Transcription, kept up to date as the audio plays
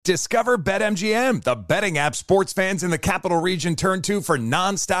Discover BetMGM, the betting app sports fans in the capital region turn to for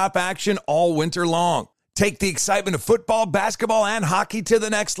nonstop action all winter long. Take the excitement of football, basketball, and hockey to the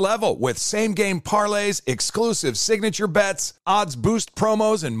next level with same-game parlays, exclusive signature bets, odds boost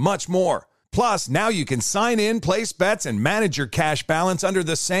promos, and much more. Plus, now you can sign in, place bets, and manage your cash balance under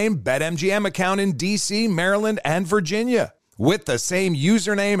the same BetMGM account in D.C., Maryland, and Virginia. With the same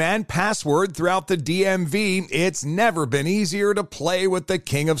username and password throughout the DMV, it's never been easier to play with the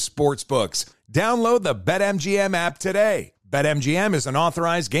king of sportsbooks. Download the BetMGM app today. BetMGM is an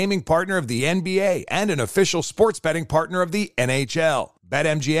authorized gaming partner of the NBA and an official sports betting partner of the NHL.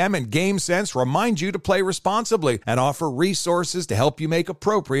 BetMGM and GameSense remind you to play responsibly and offer resources to help you make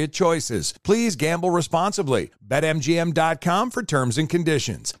appropriate choices. Please gamble responsibly. BetMGM.com for terms and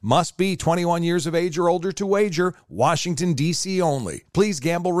conditions. Must be 21 years of age or older to wager. Washington, D.C. only. Please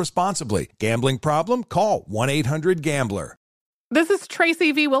gamble responsibly. Gambling problem? Call 1-800-GAMBLER. This is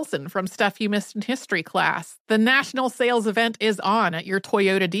Tracy V. Wilson from Stuff You Missed in History class. The national sales event is on at your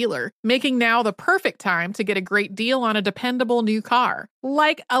Toyota dealer, making now the perfect time to get a great deal on a dependable new car.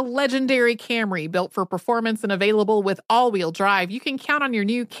 Like a legendary Camry built for performance and available with all-wheel drive, you can count on your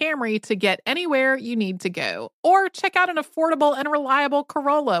new Camry to get anywhere you need to go. Or check out an affordable and reliable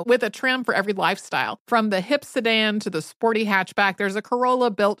Corolla with a trim for every lifestyle. From the hip sedan to the sporty hatchback, there's a Corolla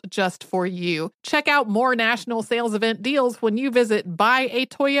built just for you. Check out more national sales event deals when you visit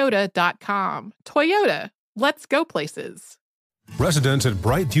buyatoyota.com. Toyota, let's go places. Residents at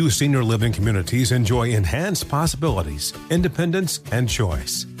Brightview Senior Living Communities enjoy enhanced possibilities, independence, and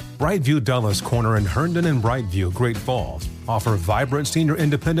choice. Brightview Dulles Corner in Herndon and Brightview, Great Falls, offer vibrant senior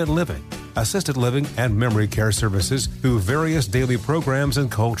independent living, assisted living, and memory care services through various daily programs and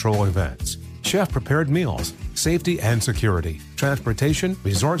cultural events. Chef-prepared meals, safety and security, transportation,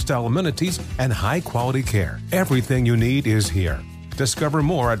 resort-style amenities, and high-quality care. Everything you need is here. Discover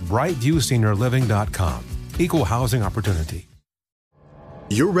more at brightviewseniorliving.com. Equal housing opportunity.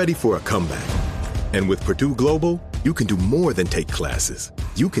 You're ready for a comeback. And with Purdue Global, you can do more than take classes.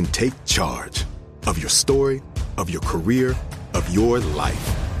 You can take charge of your story, of your career, of your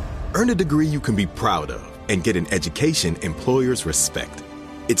life. Earn a degree you can be proud of and get an education employers respect.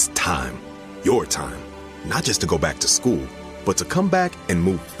 It's time, your time, not just to go back to school, but to come back and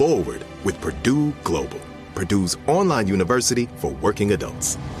move forward with Purdue Global, Purdue's online university for working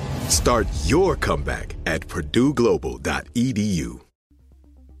adults. Start your comeback at purdueglobal.edu.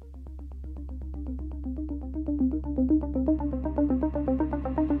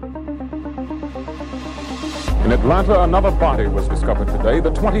 In Atlanta, another body was discovered today,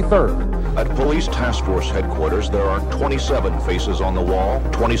 the 23rd. At Police Task Force headquarters, there are 27 faces on the wall,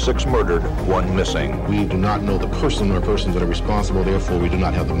 26 murdered, 1 missing. We do not know the person or persons that are responsible, therefore we do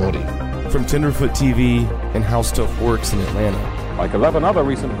not have the motive. From Tenderfoot TV and How Stuff Works in Atlanta. Like 11 other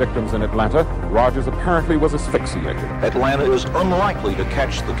recent victims in Atlanta, Rogers apparently was asphyxiated. Atlanta is unlikely to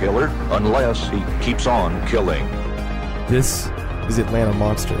catch the killer unless he keeps on killing. This is Atlanta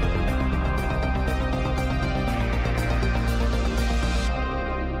Monster.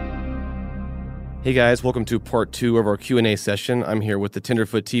 Hey guys, welcome to part 2 of our Q&A session. I'm here with the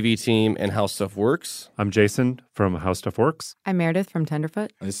Tenderfoot TV team and How Stuff Works. I'm Jason from How Stuff Works. I'm Meredith from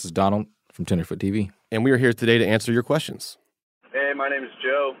Tenderfoot. This is Donald from Tenderfoot TV. And we are here today to answer your questions. Hey, my name is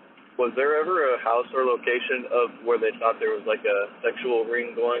Joe. Was there ever a house or location of where they thought there was like a sexual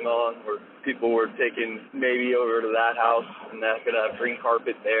ring going on, where people were taken maybe over to that house and not going to have green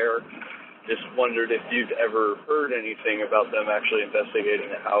carpet there? Just wondered if you've ever heard anything about them actually investigating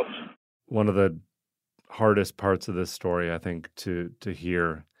the house. One of the hardest parts of this story, I think, to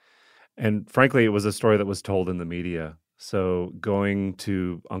hear. And frankly, it was a story that was told in the media. So going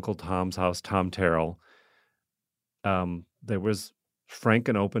to Uncle Tom's house, Tom Terrell, there was frank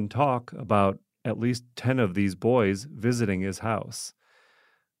and open talk about at least 10 of these boys visiting his house.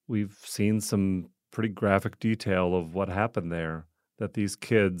 We've seen some pretty graphic detail of what happened there, that these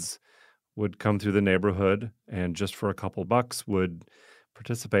kids would come through the neighborhood and just for a couple bucks would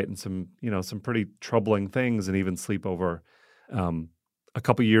participate in some pretty troubling things and even sleep over. A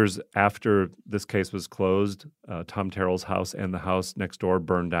couple years after this case was closed, Tom Terrell's house and the house next door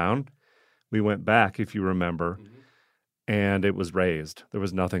burned down. We went back, if you remember, and it was razed. There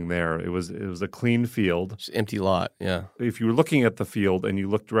was nothing there. It was a clean field. Just empty lot, yeah. If you were looking at the field and you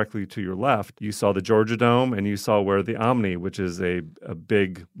looked directly to your left, you saw the Georgia Dome and you saw where the Omni, which is a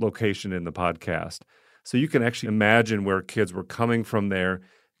big location in the podcast. So you can actually imagine where kids were coming from there,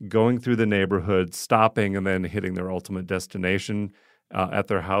 going through the neighborhood, stopping, and then hitting their ultimate destination at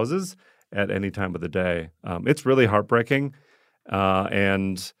their houses at any time of the day. It's really heartbreaking.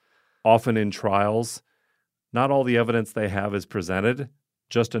 And often in trials, not all the evidence they have is presented.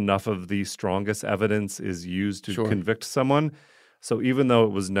 just enough of the strongest evidence is used to Sure. convict someone. So even though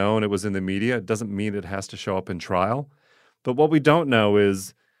it was known, it was in the media, it doesn't mean it has to show up in trial. But what we don't know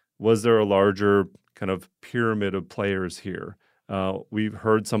is, was there a larger kind of pyramid of players here? We've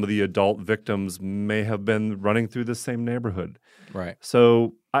heard some of the adult victims may have been running through the same neighborhood. Right.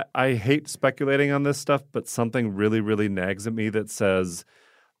 So I hate speculating on this stuff, but something really, really nags at me that says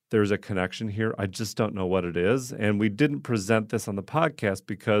there's a connection here. I just don't know what it is. And we didn't present this on the podcast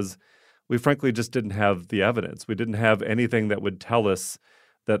because we frankly just didn't have the evidence. We didn't have anything that would tell us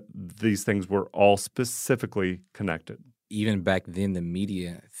that these things were all specifically connected. Even back then, the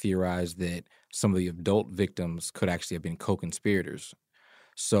media theorized that some of the adult victims could actually have been co-conspirators.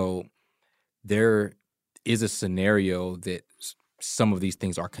 So there is a scenario that some of these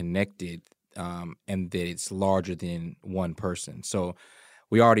things are connected and that it's larger than one person. So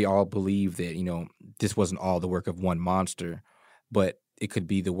we already all believe that, this wasn't all the work of one monster, but it could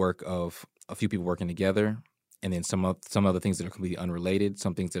be the work of a few people working together, and then some other things that are completely unrelated,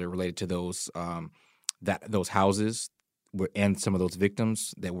 some things that are related to those houses and some of those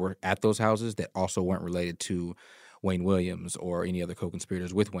victims that were at those houses that also weren't related to Wayne Williams or any other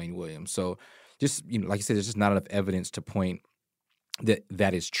co-conspirators with Wayne Williams. So just, like I said, there's just not enough evidence to point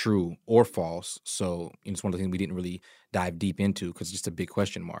that is true or false. So it's one of the things we didn't really dive deep into because it's just a big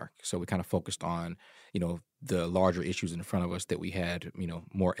question mark. So we kind of focused on, the larger issues in front of us that we had,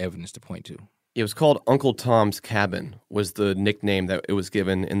 more evidence to point to. It was called Uncle Tom's Cabin, was the nickname that it was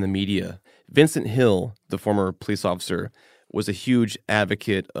given in the media. Vincent Hill, the former police officer, was a huge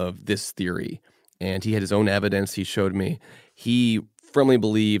advocate of this theory, and he had his own evidence he showed me. He firmly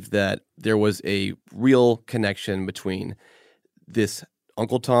believed that there was a real connection between this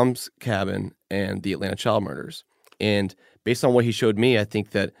Uncle Tom's Cabin and the Atlanta child murders. And based on what he showed me, I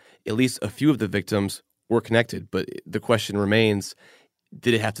think that at least a few of the victims were connected. But the question remains,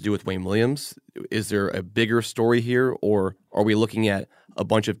 did it have to do with Wayne Williams? Is there a bigger story here, or are we looking at a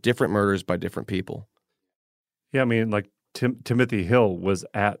bunch of different murders by different people? Yeah, I mean, like Timothy Hill was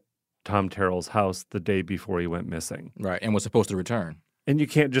at Tom Terrell's house the day before he went missing. Right, and was supposed to return. And you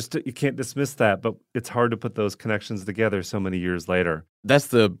can't dismiss that, but it's hard to put those connections together so many years later. That's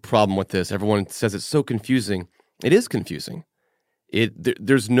the problem with this. Everyone says it's so confusing. It is confusing.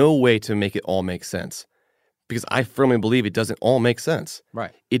 There's no way to make it all make sense because I firmly believe it doesn't all make sense.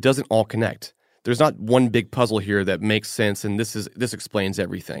 Right. It doesn't all connect. There's not one big puzzle here that makes sense and this explains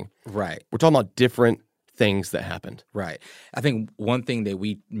everything. Right. We're talking about different things that happened. Right. I think one thing that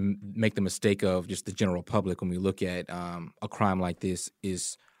we make the mistake of, just the general public, when we look at a crime like this,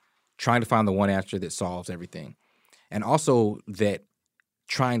 is trying to find the one answer that solves everything. And also that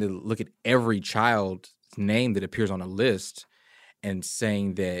trying to look at every child's name that appears on a list and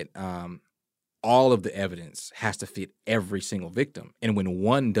saying that all of the evidence has to fit every single victim. And when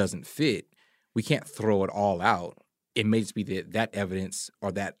one doesn't fit, we can't throw it all out. It may just be that evidence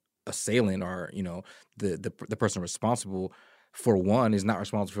or that assailant or, the person responsible for one is not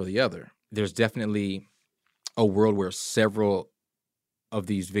responsible for the other. There's definitely a world where several of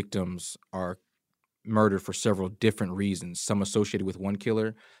these victims are murdered for several different reasons, some associated with one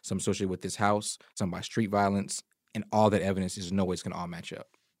killer, some associated with this house, some by street violence, and all that evidence is no way it's going to all match up.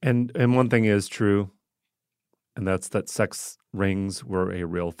 And one thing is true, and that's that sex rings were a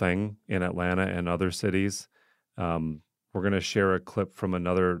real thing in Atlanta and other cities. We're going to share a clip from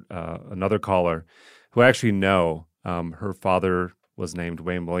another caller who I actually know. Her father was named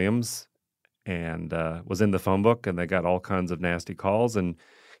Wayne Williams and was in the phone book, and they got all kinds of nasty calls. And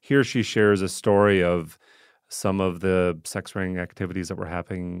here she shares a story of some of the sex ring activities that were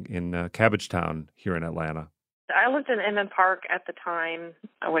happening in Cabbagetown here in Atlanta. I lived in Inman Park at the time,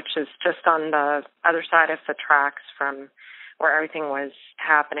 which is just on the other side of the tracks from where everything was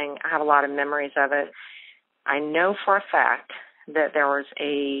happening. I have a lot of memories of it. I know for a fact that there was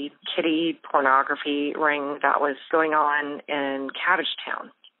a kiddie pornography ring that was going on in Cabbagetown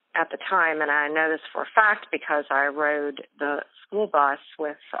at the time, and I know this for a fact because I rode the school bus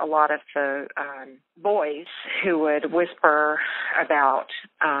with a lot of the boys who would whisper about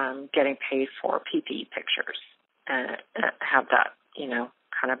getting paid for pee-pee pictures and have that,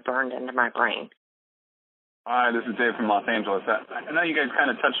 kind of burned into my brain. Hi, this is Dave from Los Angeles. I know you guys kind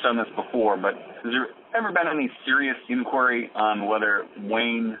of touched on this before, but has there ever been any serious inquiry on whether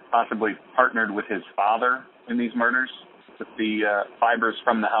Wayne possibly partnered with his father in these murders? With the fibers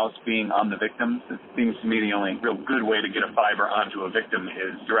from the house being on the victims, it seems to me the only real good way to get a fiber onto a victim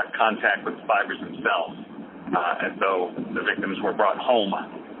is direct contact with the fibers themselves, as though the victims were brought home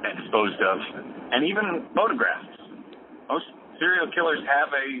and disposed of, and even photographs. Most serial killers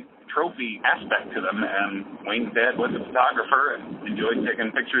have a trophy aspect to them. And Wayne's dad was a photographer and enjoyed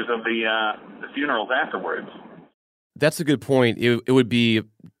taking pictures of the funerals afterwards. That's a good point. It would be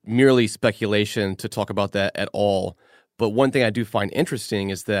merely speculation to talk about that at all. But one thing I do find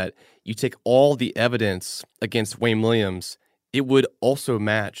interesting is that you take all the evidence against Wayne Williams, it would also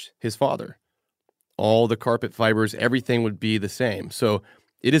match his father. All the carpet fibers, everything would be the same. So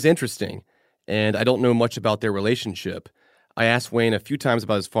it is interesting. And I don't know much about their relationship. I asked Wayne a few times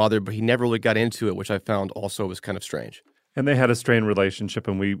about his father, but he never really got into it, which I found also was kind of strange. And they had a strained relationship,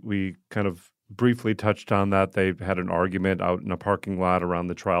 and we kind of briefly touched on that. They had an argument out in a parking lot around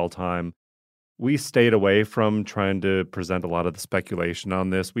the trial time. We stayed away from trying to present a lot of the speculation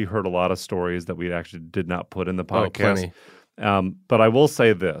on this. We heard a lot of stories that we actually did not put in the podcast. But I will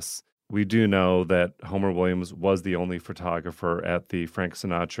say this. We do know that Homer Williams was the only photographer at the Frank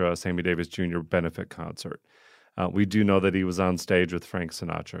Sinatra, Sammy Davis Jr. benefit concert. We do know that he was on stage with Frank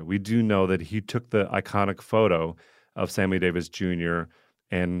Sinatra. We do know that he took the iconic photo of Sammy Davis Jr.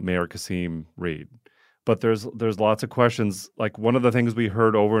 and Mayor Kasim Reed. But there's lots of questions. Like, one of the things we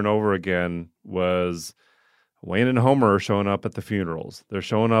heard over and over again was Wayne and Homer are showing up at the funerals. They're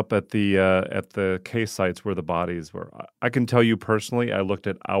showing up at the case sites where the bodies were. I can tell you personally, I looked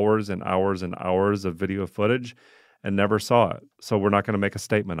at hours and hours and hours of video footage and never saw it. So we're not going to make a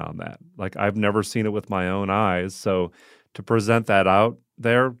statement on that. Like, I've never seen it with my own eyes. So to present that out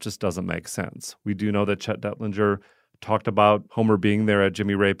there just doesn't make sense. We do know that Chet Dettlinger talked about Homer being there at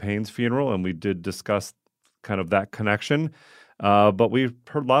Jimmy Ray Payne's funeral, and we did discuss kind of that connection. But we've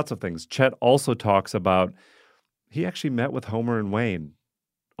heard lots of things. Chet also talks about he actually met with Homer and Wayne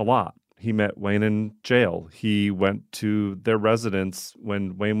a lot. He met Wayne in jail. He went to their residence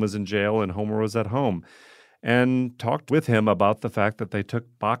when Wayne was in jail and Homer was at home, and talked with him about the fact that they took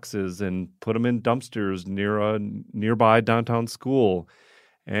boxes and put them in dumpsters near a nearby downtown school,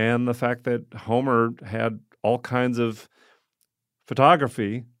 and the fact that Homer had all kinds of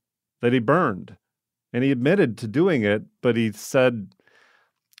photography that he burned. And he admitted to doing it, but he said,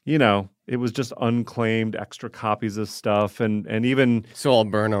 it was just unclaimed extra copies of stuff, and even... So I'll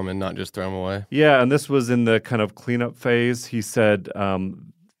burn them and not just throw them away? Yeah, and this was in the kind of cleanup phase. He said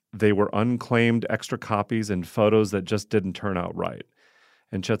they were unclaimed extra copies and photos that just didn't turn out right.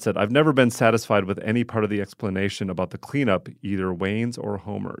 And Chet said, I've never been satisfied with any part of the explanation about the cleanup, either Wayne's or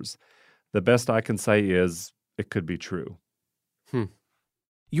Homer's. The best I can say is it could be true.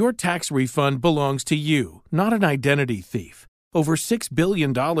 Your tax refund belongs to you, not an identity thief. Over $6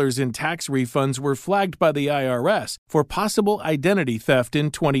 billion in tax refunds were flagged by the IRS for possible identity theft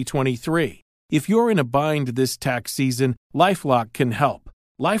in 2023. If you're in a bind this tax season, LifeLock can help.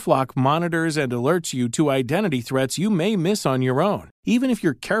 LifeLock monitors and alerts you to identity threats you may miss on your own, even if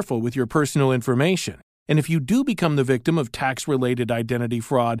you're careful with your personal information. And if you do become the victim of tax-related identity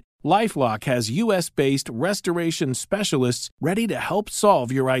fraud, LifeLock has U.S.-based restoration specialists ready to help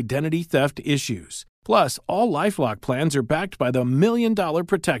solve your identity theft issues. Plus, all LifeLock plans are backed by the $1 Million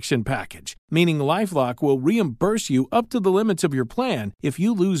Protection Package, meaning LifeLock will reimburse you up to the limits of your plan if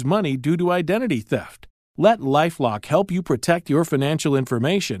you lose money due to identity theft. Let LifeLock help you protect your financial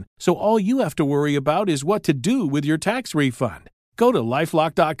information, so all you have to worry about is what to do with your tax refund. Go to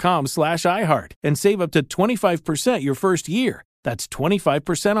LifeLock.com/iHeart and save up to 25% your first year. That's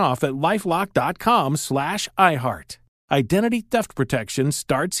 25% off at LifeLock.com/iHeart. Identity theft protection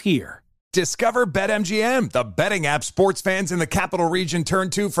starts here. Discover BetMGM, the betting app sports fans in the capital region turn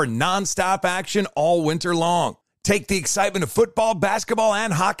to for nonstop action all winter long. Take the excitement of football, basketball,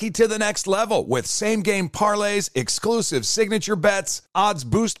 and hockey to the next level with same-game parlays, exclusive signature bets, odds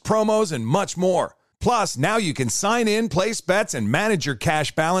boost promos, and much more. Plus, now you can sign in, place bets, and manage your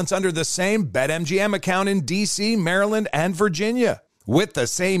cash balance under the same BetMGM account in D.C., Maryland, and Virginia. With the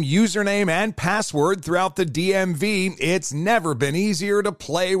same username and password throughout the DMV, it's never been easier to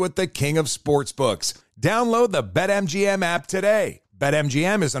play with the king of sportsbooks. Download the BetMGM app today.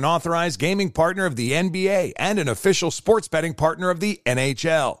 BetMGM is an authorized gaming partner of the NBA and an official sports betting partner of the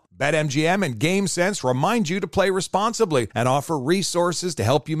NHL. BetMGM and GameSense remind you to play responsibly and offer resources to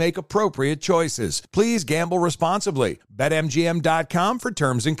help you make appropriate choices. Please gamble responsibly. BetMGM.com for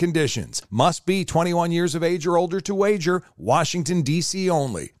terms and conditions. Must be 21 years of age or older to wager. Washington, D.C.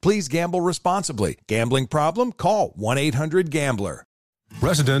 only. Please gamble responsibly. Gambling problem? Call 1-800-GAMBLER.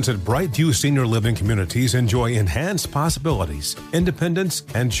 Residents at Brightview Senior Living Communities enjoy enhanced possibilities, independence,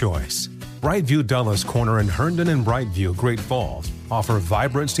 and choice. Brightview Dulles Corner in Herndon and Brightview, Great Falls, offer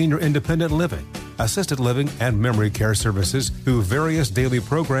vibrant senior independent living, assisted living, and memory care services through various daily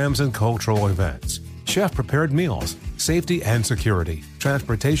programs and cultural events. Chef-prepared meals, safety and security,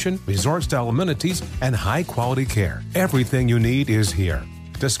 transportation, resort-style amenities, and high-quality care. Everything you need is here.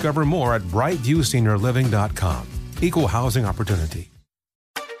 Discover more at brightviewseniorliving.com. Equal housing opportunity.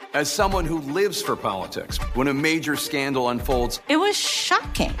 As someone who lives for politics, when a major scandal unfolds, it was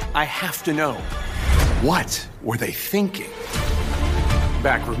shocking. I have to know, what were they thinking?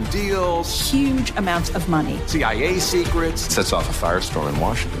 Backroom deals, huge amounts of money, CIA secrets, sets off a firestorm in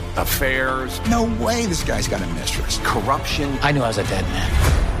Washington, affairs. No way this guy's got a mistress. Corruption. I knew I was a dead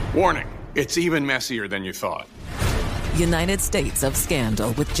man. Warning, it's even messier than you thought. United States of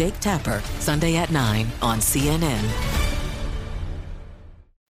Scandal with Jake Tapper, Sunday at 9 on CNN.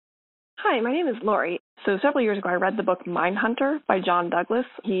 Hi, my name is Lori. So several years ago, I read the book Mindhunter by John Douglas.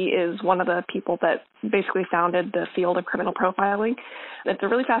 He is one of the people that basically founded the field of criminal profiling. It's a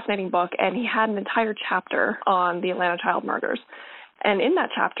really fascinating book, and he had an entire chapter on the Atlanta child murders. And in that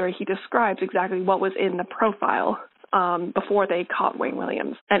chapter, he describes exactly what was in the profile before they caught Wayne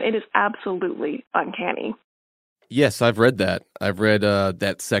Williams. And it is absolutely uncanny. Yes, I've read that. I've read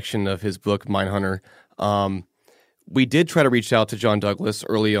that section of his book, Mindhunter. We did try to reach out to John Douglas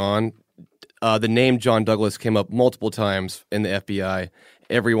early on. The name John Douglas came up multiple times in the FBI.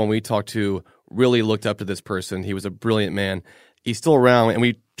 Everyone we talked to really looked up to this person. He was a brilliant man. He's still around, and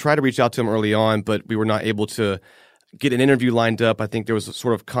we tried to reach out to him early on, but we were not able to get an interview lined up. I think there was a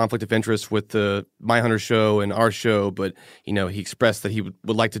sort of conflict of interest with the Mindhunter show and our show, but, you know, he expressed that he would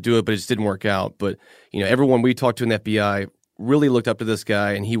like to do it, but it just didn't work out. But, you know, everyone we talked to in the FBI really looked up to this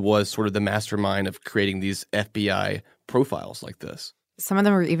guy, and he was sort of the mastermind of creating these FBI profiles like this. Some of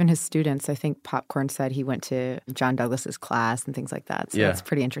them were even his students. I think Popcorn said he went to John Douglas's class and things like that. So that's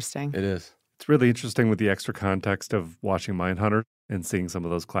pretty interesting. It is. It's really interesting with the extra context of watching Mindhunter and seeing some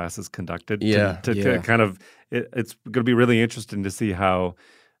of those classes conducted. Yeah. To kind of, it's going to be really interesting to see how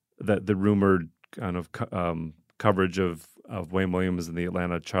the rumored kind of coverage of Wayne Williams and the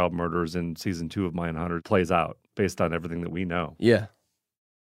Atlanta child murders in season 2 of Mindhunter plays out based on everything that we know. Yeah.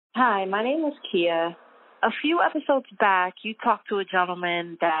 Hi, my name is Kia. A few episodes back, you talked to a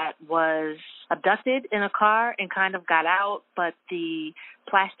gentleman that was abducted in a car and kind of got out, but the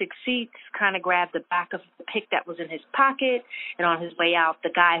plastic seats kind of grabbed the back of the pick that was in his pocket, and on his way out,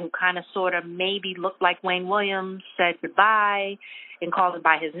 the guy who kind of sort of maybe looked like Wayne Williams said goodbye and called him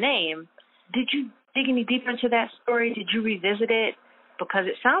by his name. Did you dig any deeper into that story? Did you revisit it? Because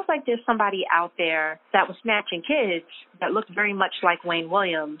it sounds like there's somebody out there that was snatching kids that looked very much like Wayne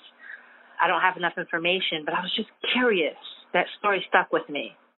Williams. I don't have enough information, but I was just curious. That story stuck with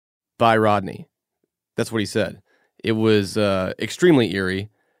me. By Rodney. That's what he said. It was extremely eerie.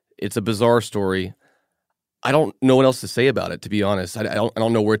 It's a bizarre story. I don't know what else to say about it, to be honest. I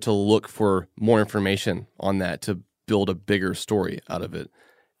don't know where to look for more information on that to build a bigger story out of it.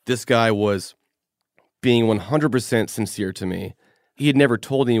 This guy was being 100% sincere to me. He had never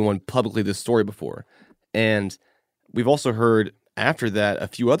told anyone publicly this story before. And we've also heard after that a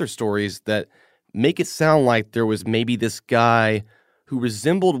few other stories that make it sound like there was maybe this guy who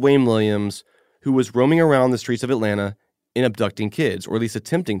resembled Wayne Williams who was roaming around the streets of Atlanta and abducting kids, or at least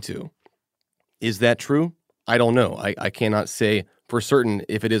attempting to. Is that true? I don't know. I cannot say for certain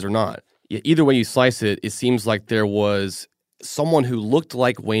if it is or not. Either way you slice it, it seems like there was someone who looked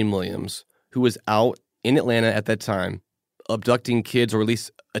like Wayne Williams who was out in Atlanta at that time abducting kids, or at least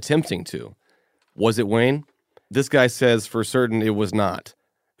attempting to. Was it Wayne? This guy says for certain it was not.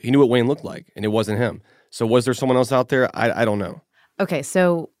 He knew what Wayne looked like, and it wasn't him. So was there someone else out there? I don't know. Okay,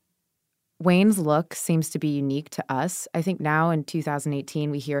 so Wayne's look seems to be unique to us. I think now in 2018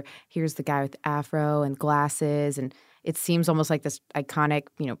 we here's the guy with the afro and glasses, and it seems almost like this iconic,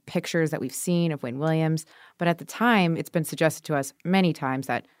 pictures that we've seen of Wayne Williams. But at the time, it's been suggested to us many times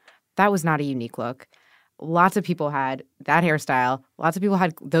that that was not a unique look. Lots of people had that hairstyle. Lots of people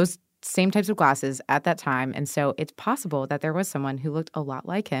had those same types of glasses at that time. And so it's possible that there was someone who looked a lot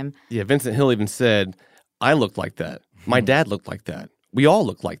like him. Yeah, Vincent Hill even said, I looked like that. My dad looked like that. We all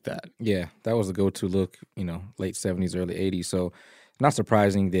look like that. Yeah, that was the go-to look, late 70s, early 80s. So not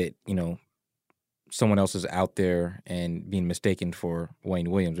surprising that, someone else is out there and being mistaken for Wayne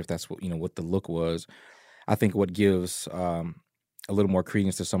Williams, if that's what, what the look was. I think what gives a little more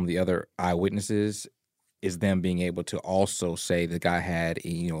credence to some of the other eyewitnesses is them being able to also say the guy had,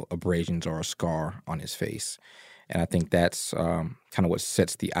 abrasions or a scar on his face. And I think that's kind of what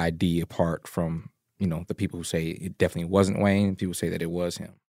sets the ID apart from, the people who say it definitely wasn't Wayne, people say that it was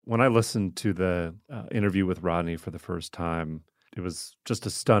him. When I listened to the interview with Rodney for the first time, it was just a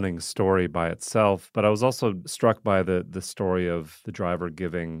stunning story by itself. But I was also struck by the story of the driver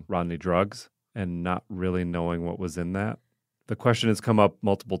giving Rodney drugs and not really knowing what was in that. The question has come up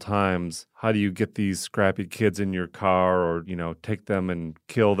multiple times. How do you get these scrappy kids in your car or, take them and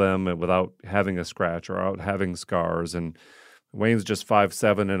kill them without having a scratch or without having scars? And Wayne's just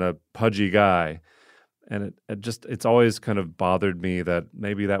 5'7" and a pudgy guy. And it's always kind of bothered me that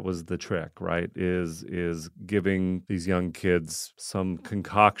maybe that was the trick, right? Is giving these young kids some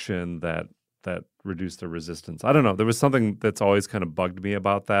concoction that reduced their resistance. I don't know. There was something that's always kind of bugged me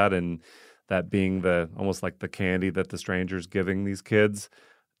about that, and that being almost like the candy that the stranger's giving these kids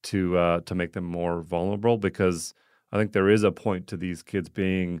to make them more vulnerable, because I think there is a point to these kids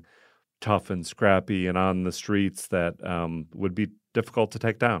being tough and scrappy and on the streets that would be difficult to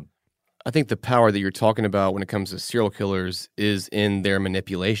take down. I think the power that you're talking about when it comes to serial killers is in their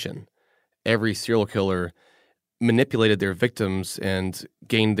manipulation. Every serial killer manipulated their victims and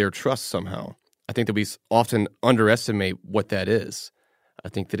gained their trust somehow. I think that we often underestimate what that is. I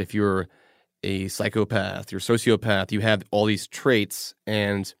think that if you're a psychopath, you're a sociopath, you have all these traits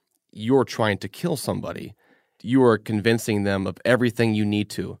and you're trying to kill somebody, you are convincing them of everything you need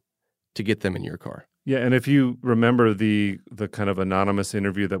to get them in your car. Yeah, and if you remember the kind of anonymous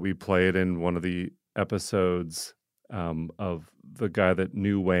interview that we played in one of the episodes of the guy that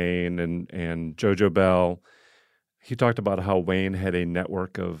knew Wayne and Jojo Bell, he talked about how Wayne had a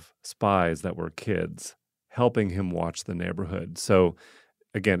network of spies that were kids helping him watch the neighborhood. So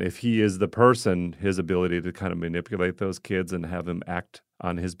again, if he is the person, his ability to kind of manipulate those kids and have them act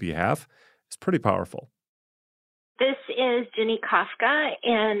on his behalf is pretty powerful. This is Jenny Kafka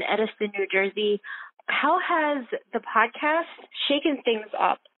in Edison, New Jersey. How has the podcast shaken things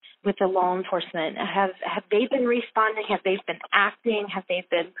up with the law enforcement? Have they been responding? Have they been acting? Have they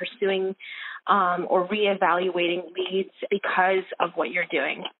been pursuing or reevaluating leads because of what you're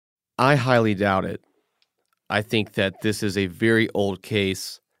doing? I highly doubt it. I think that this is a very old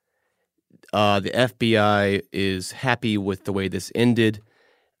case. The FBI is happy with the way this ended.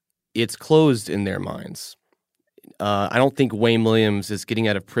 It's closed in their minds. I don't think Wayne Williams is getting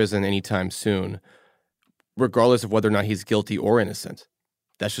out of prison anytime soon, regardless of whether or not he's guilty or innocent.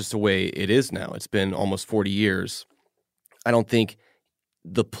 That's just the way it is now. It's been almost 40 years. I don't think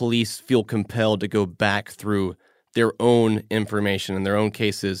the police feel compelled to go back through their own information and their own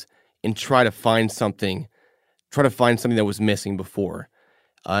cases and try to find something that was missing before.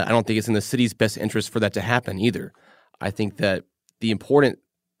 I don't think it's in the city's best interest for that to happen either. I think that the important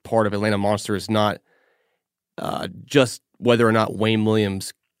part of Atlanta Monster is not just whether or not Wayne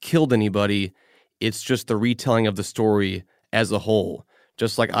Williams killed anybody. It's just the retelling of the story as a whole.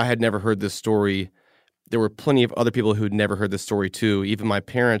 Just like I had never heard this story, there were plenty of other people who'd never heard this story too. Even my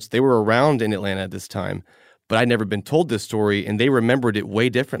parents, they were around in Atlanta at this time, but I'd never been told this story, and they remembered it way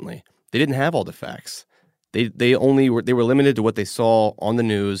differently. They didn't have all the facts. They were limited to what they saw on the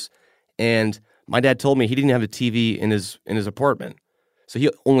news, and my dad told me he didn't have a TV in his apartment, so he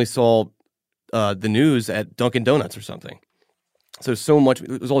only saw the news at Dunkin' Donuts or something. So much,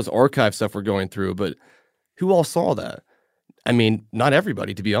 there's all this archive stuff we're going through, but who all saw that? I mean, not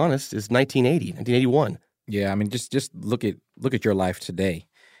everybody, to be honest. It's 1981. Yeah, I mean, just look at your life today.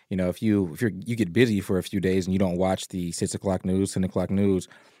 You know, if you get busy for a few days and you don't watch the 6 o'clock news, 10 o'clock news,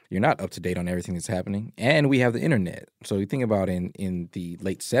 you're not up to date on everything that's happening. And we have the internet. So you think about in the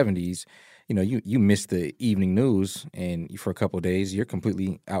late 70s, you know, you miss the evening news, and for a couple of days, you're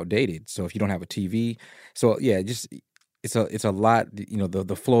completely outdated. So if you don't have a TV, so yeah, just it's a lot. You know,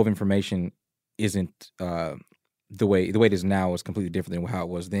 the flow of information isn't the way it is now is completely different than how it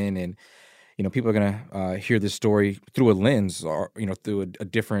was then. And you know, people are gonna hear this story through a lens, or you know, through a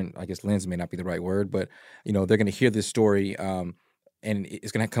different, I guess, lens may not be the right word, but you know, they're gonna hear this story. And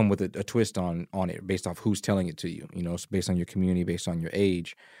it's going to come with a twist on it based off who's telling it to you, you know, based on your community, based on your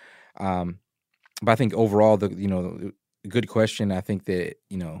age. But I think overall, the good question. I think that,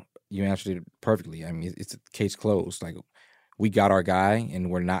 you know, you answered it perfectly. I mean, it's a case closed. Like, we got our guy,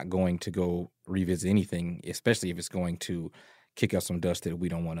 and we're not going to go revisit anything, especially if it's going to kick up some dust that we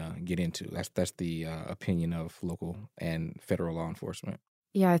don't want to get into. That's the opinion of local and federal law enforcement.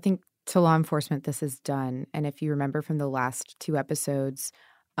 Yeah, I think to law enforcement, this is done. And if you remember from the last 2 episodes,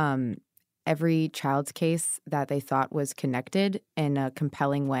 every child's case that they thought was connected in a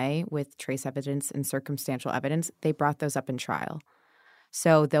compelling way with trace evidence and circumstantial evidence, they brought those up in trial.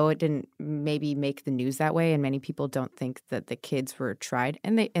 So though it didn't maybe make the news that way, and many people don't think that the kids were tried,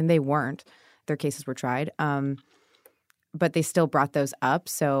 and they weren't, their cases were tried, but they still brought those up.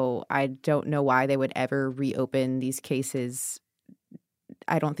 So I don't know why they would ever reopen these cases.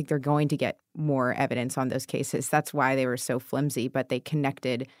 I don't think they're going to get more evidence on those cases. That's why they were so flimsy, but they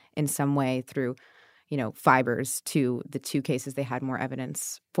connected in some way through, you know, fibers to the 2 cases they had more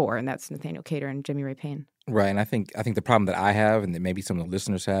evidence for, and that's Nathaniel Cater and Jimmy Ray Payne. Right, and I think the problem that I have, and that maybe some of the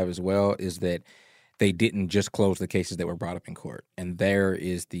listeners have as well, is that they didn't just close the cases that were brought up in court. And there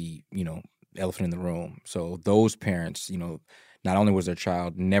is the, you know, elephant in the room. So those parents, not only was their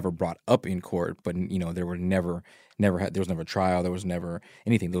child never brought up in court, but there was never a trial, there was never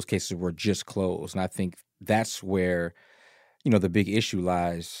anything. Those cases were just closed, and I think that's where the big issue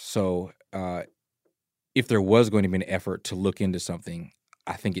lies. So if there was going to be an effort to look into something,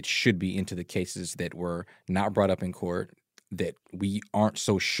 I think it should be into the cases that were not brought up in court, that we aren't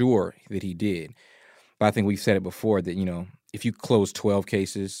so sure that he did. But I think we've said it before that, if you close 12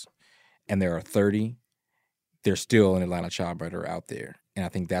 cases and there are 30, there's still an Atlanta child murderer out there. And I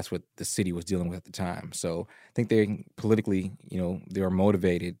think that's what the city was dealing with at the time. So I think they politically, they were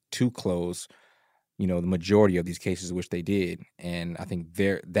motivated to close, the majority of these cases, which they did. And I think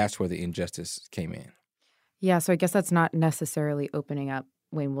that's where the injustice came in. Yeah, so I guess that's not necessarily opening up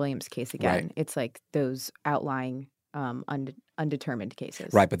Wayne Williams' case again. Right. It's like those outlying undetermined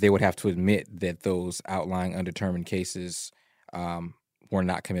cases. Right, but they would have to admit that those outlying undetermined cases were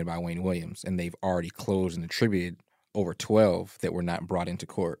not committed by Wayne Williams, and they've already closed and attributed over 12 that were not brought into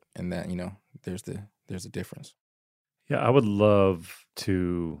court, and that there's a difference. Yeah, I would love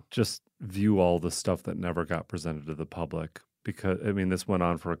to just view all the stuff that never got presented to the public, because this went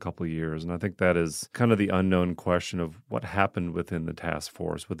on for a couple of years, and I think that is kind of the unknown question of what happened within the task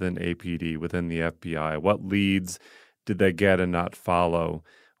force, within APD, within the FBI. What leads did they get and not follow?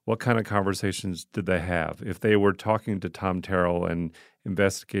 What kind of conversations did they have? If they were talking to Tom Terrell and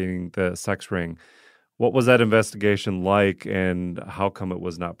investigating the sex ring, what was that investigation like, and how come it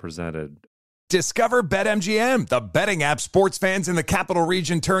was not presented? Discover BetMGM, the betting app sports fans in the capital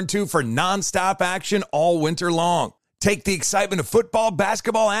region turn to for nonstop action all winter long. Take the excitement of football,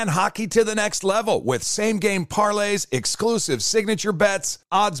 basketball, and hockey to the next level with same-game parlays, exclusive signature bets,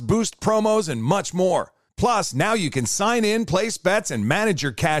 odds boost promos, and much more. Plus, now you can sign in, place bets, and manage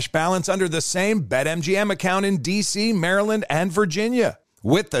your cash balance under the same BetMGM account in D.C., Maryland, and Virginia.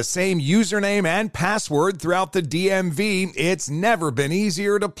 With the same username and password throughout the DMV, it's never been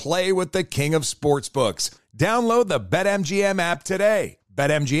easier to play with the king of sportsbooks. Download the BetMGM app today.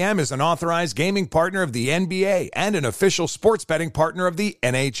 BetMGM is an authorized gaming partner of the NBA and an official sports betting partner of the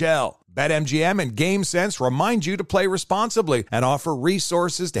NHL. BetMGM and GameSense remind you to play responsibly and offer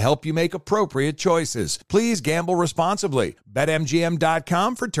resources to help you make appropriate choices. Please gamble responsibly.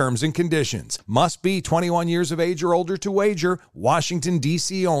 BetMGM.com for terms and conditions. Must be 21 years of age or older to wager. Washington,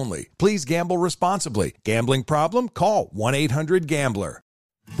 D.C. only. Please gamble responsibly. Gambling problem? Call 1-800-GAMBLER.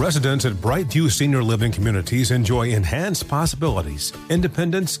 Residents at Brightview Senior Living Communities enjoy enhanced possibilities,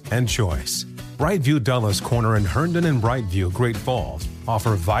 independence, and choice. Brightview Dulles Corner in Herndon and Brightview, Great Falls,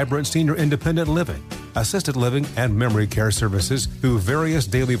 offer vibrant senior independent living, assisted living, and memory care services through various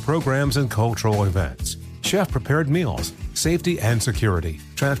daily programs and cultural events. Chef-prepared meals, safety and security,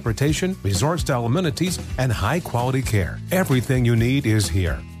 transportation, resort-style amenities, and high-quality care. Everything you need is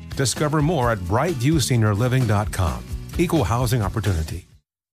here. Discover more at brightviewseniorliving.com. Equal housing opportunity.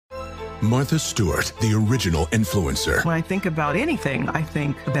 Martha Stewart, the original influencer. When I think about anything, I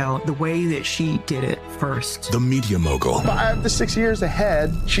think about the way that she did it first. The media mogul. 5 to 6 years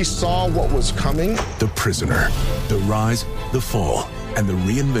ahead, she saw what was coming. The prisoner. The rise, the fall, and the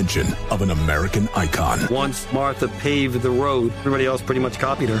reinvention of an American icon. Once Martha paved the road, everybody else pretty much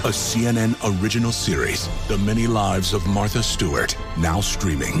copied her. A CNN original series, The Many Lives of Martha Stewart, now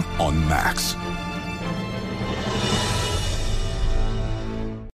streaming on Max.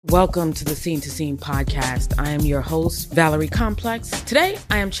 Welcome to the Scene to Scene podcast. I am your host, Valerie Complex. Today,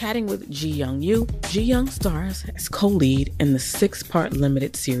 I am chatting with Ji Young Yu. Ji Young stars as co-lead in the 6-part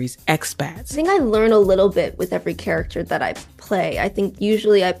limited series Expats. I think I learn a little bit with every character that I play. I think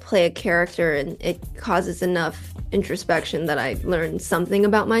usually I play a character and it causes enough introspection that I learn something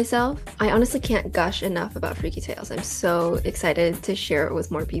about myself. I honestly can't gush enough about Freaky Tales. I'm so excited to share it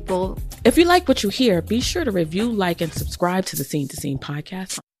with more people. If you like what you hear, be sure to review, like, and subscribe to the Scene to Scene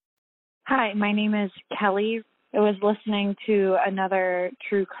podcast. Hi, my name is Kelly. I was listening to another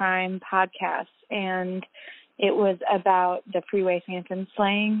true crime podcast, and it was about the Freeway Phantom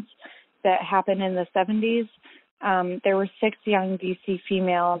slayings that happened in the 70s. There were 6 young DC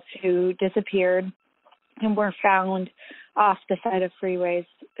females who disappeared and were found off the side of freeways,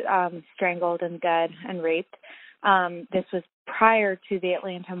 strangled and dead and raped. This was prior to the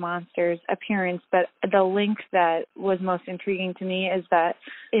Atlanta Monsters appearance, but the link that was most intriguing to me is that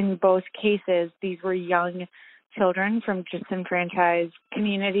in both cases, these were young children from disenfranchised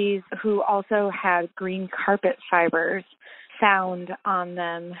communities who also had green carpet fibers found on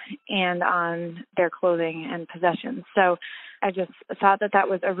them and on their clothing and possessions. So I just thought that that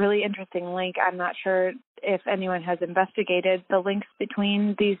was a really interesting link. I'm not sure if anyone has investigated the links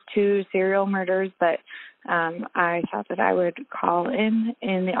between these two serial murders, but I thought that I would call in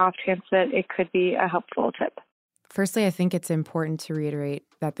the off chance that it could be a helpful tip. Firstly, I think it's important to reiterate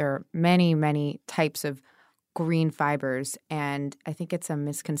that there are many, many types of green fibers, and I think it's a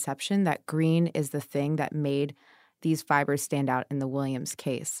misconception that green is the thing that made these fibers stand out in the Williams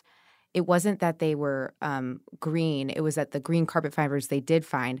case. It wasn't that they were green. It was that the green carpet fibers they did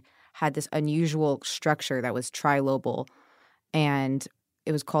find had this unusual structure that was trilobal, and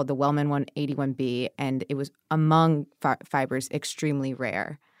it was called the Wellman 181B, and it was among fibers extremely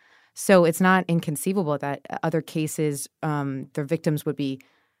rare. So it's not inconceivable that other cases, their victims would be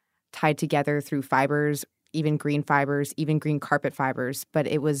tied together through fibers, even green carpet fibers, but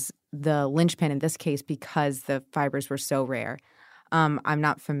it was the linchpin in this case because the fibers were so rare. I'm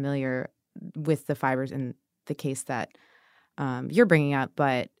not familiar with the fibers in the case that you're bringing up,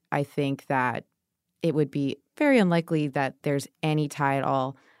 but I think that it would be very unlikely that there's any tie at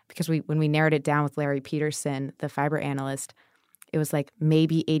all because when we narrowed it down with Larry Peterson, the fiber analyst, it was like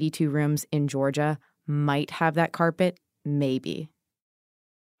maybe 82 rooms in Georgia might have that carpet, maybe.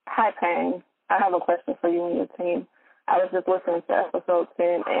 Hi, Payne. I have a question for you and your team. I was just listening to episode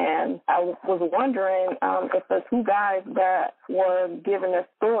 10, and I was wondering if the two guys that were given their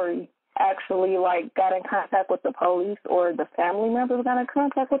story actually, got in contact with the police or the family members got in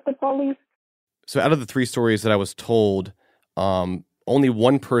contact with the police. So out of the three stories that I was told, only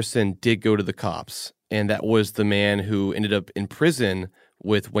one person did go to the cops, and that was the man who ended up in prison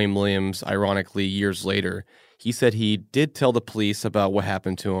with Wayne Williams, ironically, years later. He said he did tell the police about what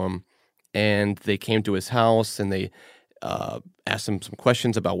happened to him, and they came to his house, and they asked him some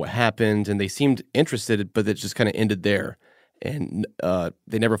questions about what happened, and they seemed interested, but it just kind of ended there. And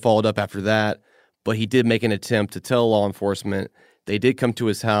they never followed up after that, but he did make an attempt to tell law enforcement. They did come to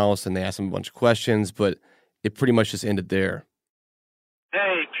his house, and they asked him a bunch of questions, but it pretty much just ended there.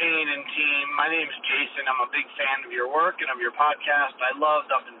 Hey, Payne and team. My name's Jason. I'm a big fan of your work and of your podcast. I loved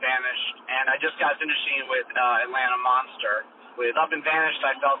Up and Vanished, and I just got finishing with Atlanta Monster. With Up and Vanished,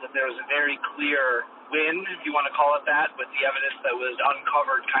 I felt that there was a very clear win, if you want to call it that, with the evidence that was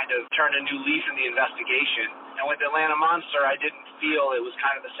uncovered kind of turned a new leaf in the investigation. And with Atlanta Monster, I didn't feel it was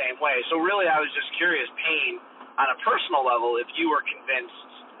kind of the same way. So really, I was just curious, Payne, on a personal level, if you were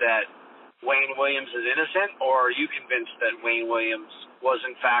convinced that Wayne Williams is innocent, or are you convinced that Wayne Williams was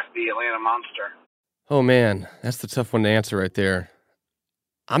in fact the Atlanta Monster? Oh man, that's the tough one to answer right there.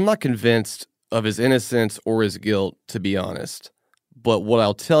 I'm not convinced of his innocence or his guilt, to be honest. But what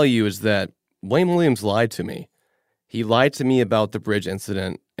I'll tell you is that Wayne Williams lied to me. He lied to me about the bridge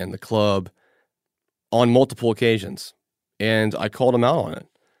incident and the club on multiple occasions, and I called him out on it.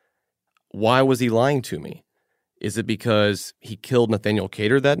 Why was he lying to me? Is it because he killed Nathaniel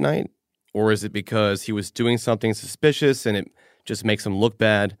Cater that night? Or is it because he was doing something suspicious and it just makes him look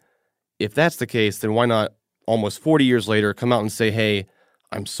bad? If that's the case, then why not almost 40 years later come out and say, hey,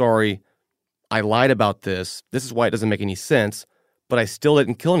 I'm sorry, I lied about this. This is why it doesn't make any sense, but I still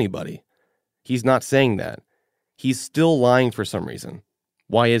didn't kill anybody. He's not saying that. He's still lying for some reason.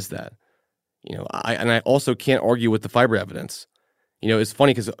 Why is that? I also can't argue with the fiber evidence. It's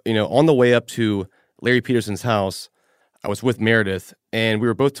funny because, on the way up to Larry Peterson's house, I was with Meredith, and we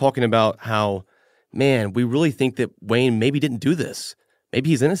were both talking about how, man, we really think that Wayne maybe didn't do this. Maybe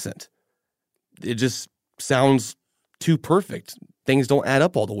he's innocent. It just sounds too perfect. Things don't add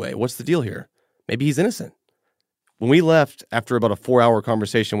up all the way. What's the deal here? Maybe he's innocent. When we left after about a 4-hour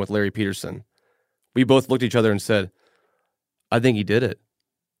conversation with Larry Peterson, we both looked at each other and said, I think he did it.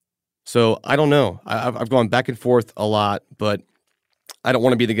 So I don't know. I've gone back and forth a lot, but I don't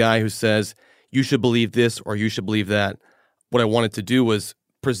want to be the guy who says, you should believe this or you should believe that. What I wanted to do was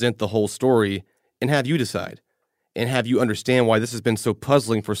present the whole story and have you decide and have you understand why this has been so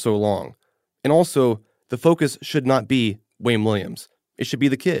puzzling for so long. And also, the focus should not be Wayne Williams. It should be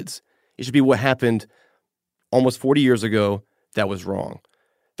the kids. It should be what happened almost 40 years ago that was wrong.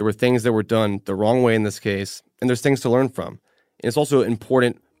 There were things that were done the wrong way in this case, and there's things to learn from. And it's also an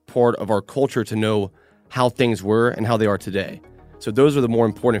important part of our culture to know how things were and how they are today. So those are the more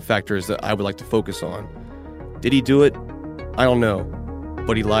important factors that I would like to focus on. Did he do it? I don't know.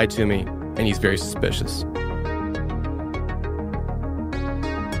 But he lied to me, and he's very suspicious.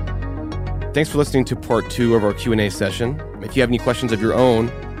 Thanks for listening to part 2 of our Q&A session. If you have any questions of your own,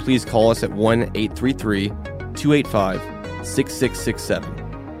 please call us at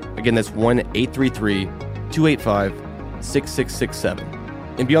 1-833-285-6667. Again, that's 1-833-285-6667.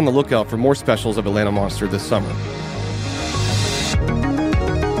 And be on the lookout for more specials of Atlanta Monster this summer.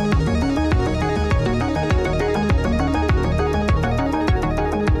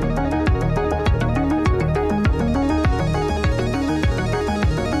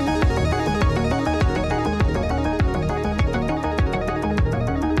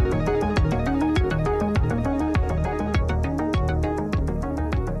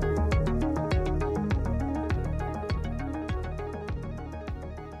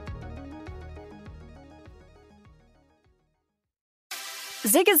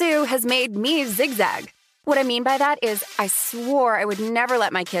 Zigazoo has made me zigzag. What I mean by that is I swore I would never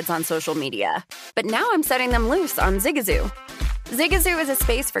let my kids on social media, but now I'm setting them loose on Zigazoo. Zigazoo is a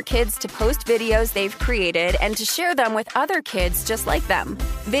space for kids to post videos they've created and to share them with other kids just like them.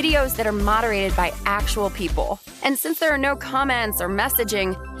 Videos that are moderated by actual people. And since there are no comments or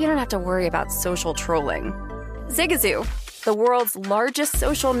messaging, you don't have to worry about social trolling. Zigazoo, the world's largest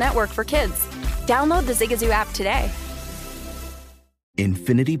social network for kids. Download the Zigazoo app today.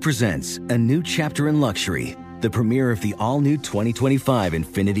 Infiniti presents a new chapter in luxury, the premiere of the all-new 2025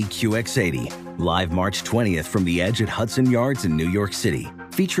 Infiniti QX80, live March 20th from the Edge at Hudson Yards in New York City,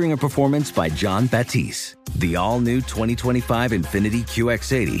 featuring a performance by Jon Batiste. The all-new 2025 Infiniti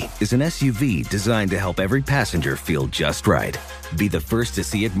QX80 is an SUV designed to help every passenger feel just right. Be the first to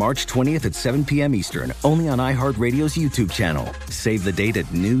see it March 20th at 7 p.m. Eastern, only on iHeartRadio's YouTube channel. Save the date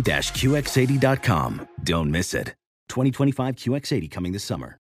at new-QX80.com. Don't miss it. 2025 QX80 coming this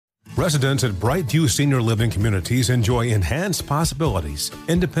summer. Residents at Brightview Senior Living Communities enjoy enhanced possibilities,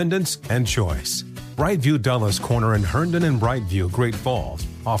 independence, and choice. Brightview Dulles Corner in Herndon and Brightview, Great Falls,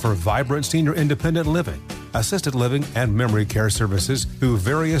 offer vibrant senior independent living, assisted living, and memory care services through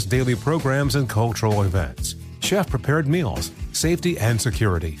various daily programs and cultural events. Chef-prepared meals, safety and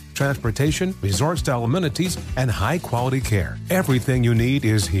security, transportation, resort-style amenities, and high-quality care. Everything you need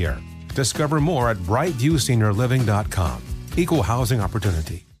is here. Discover more at brightviewseniorliving.com. Equal housing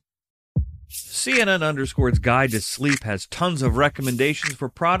opportunity. CNN_'s Guide to Sleep has tons of recommendations for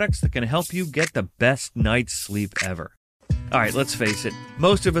products that can help you get the best night's sleep ever. All right, let's face it,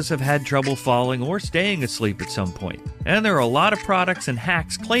 most of us have had trouble falling or staying asleep at some point, and there are a lot of products and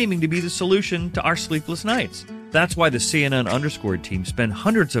hacks claiming to be the solution to our sleepless nights. That's why the CNN_ team spend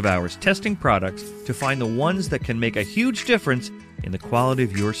hundreds of hours testing products to find the ones that can make a huge difference in the quality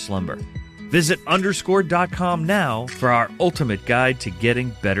of your slumber. Visit underscore.com now for our ultimate guide to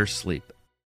getting better sleep.